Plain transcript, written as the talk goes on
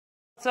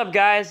What's up,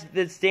 guys?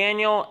 It's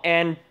Daniel,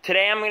 and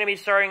today I'm going to be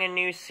starting a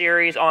new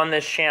series on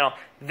this channel.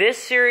 This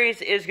series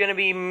is going to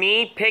be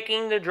me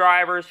picking the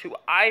drivers who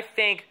I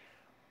think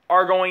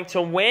are going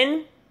to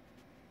win,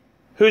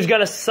 who's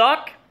going to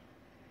suck,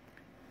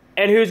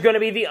 and who's going to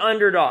be the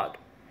underdog.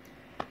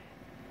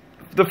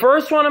 The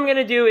first one I'm going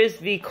to do is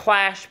the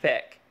Clash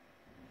pick.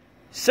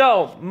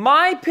 So,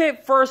 my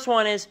first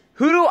one is,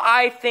 who do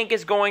I think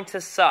is going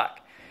to suck?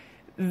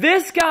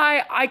 This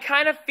guy, I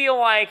kind of feel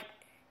like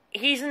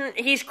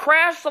he's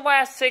crashed the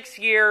last 6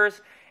 years,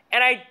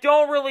 and I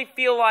don't really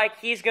feel like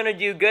he's going to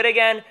do good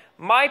again.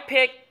 My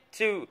pick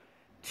to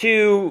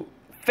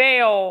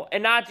fail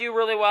and not do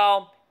really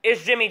well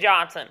is Jimmie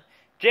Johnson.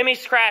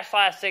 Jimmy's crashed the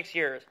last 6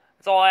 years.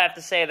 That's all I have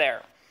to say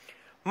there.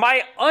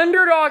 My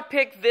underdog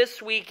pick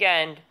this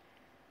weekend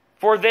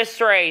for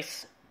this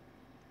race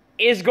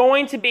is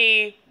going to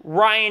be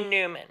Ryan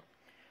Newman.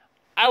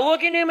 I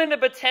look at Newman to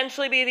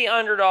potentially be the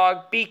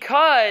underdog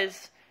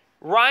because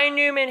Ryan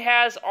Newman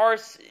has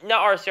Roush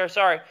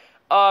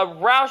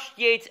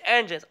Yates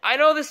engines. I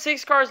know the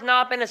 6 car's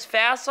not been as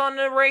fast on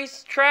the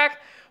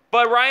racetrack,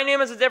 but Ryan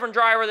Newman's a different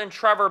driver than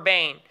Trevor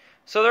Bayne.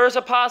 So there's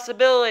a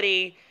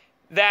possibility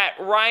that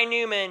Ryan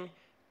Newman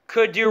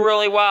could do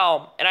really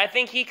well. And I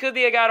think he could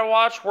be a guy to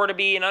watch for to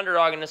be an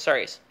underdog in this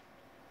race.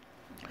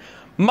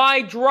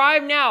 My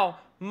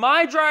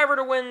driver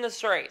to win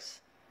this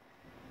race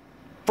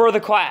for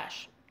the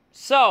Clash.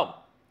 So,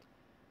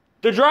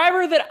 the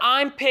driver that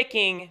I'm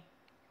picking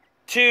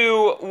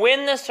to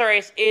win this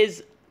race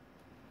is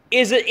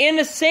in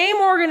the same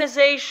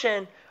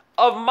organization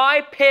of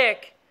my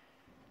pick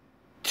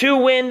to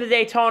win the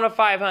Daytona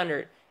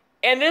 500.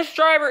 And this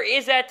driver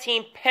is at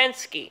Team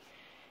Penske.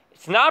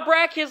 It's not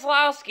Brad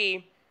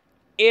Keselowski,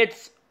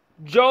 it's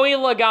Joey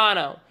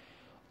Logano.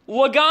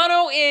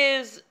 Logano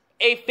is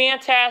a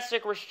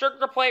fantastic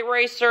restrictor plate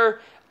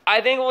racer.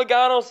 I think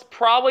Logano's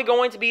probably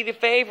going to be the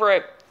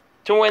favorite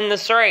to win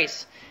this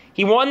race.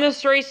 He won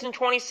this race in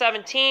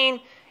 2017,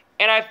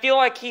 and I feel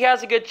like he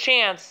has a good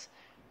chance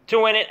to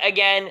win it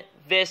again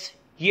this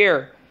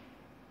year.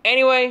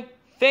 Anyway,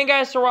 thank you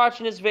guys for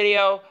watching this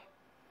video,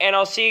 and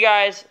I'll see you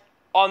guys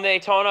on the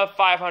Daytona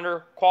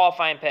 500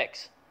 qualifying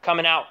picks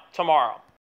coming out tomorrow.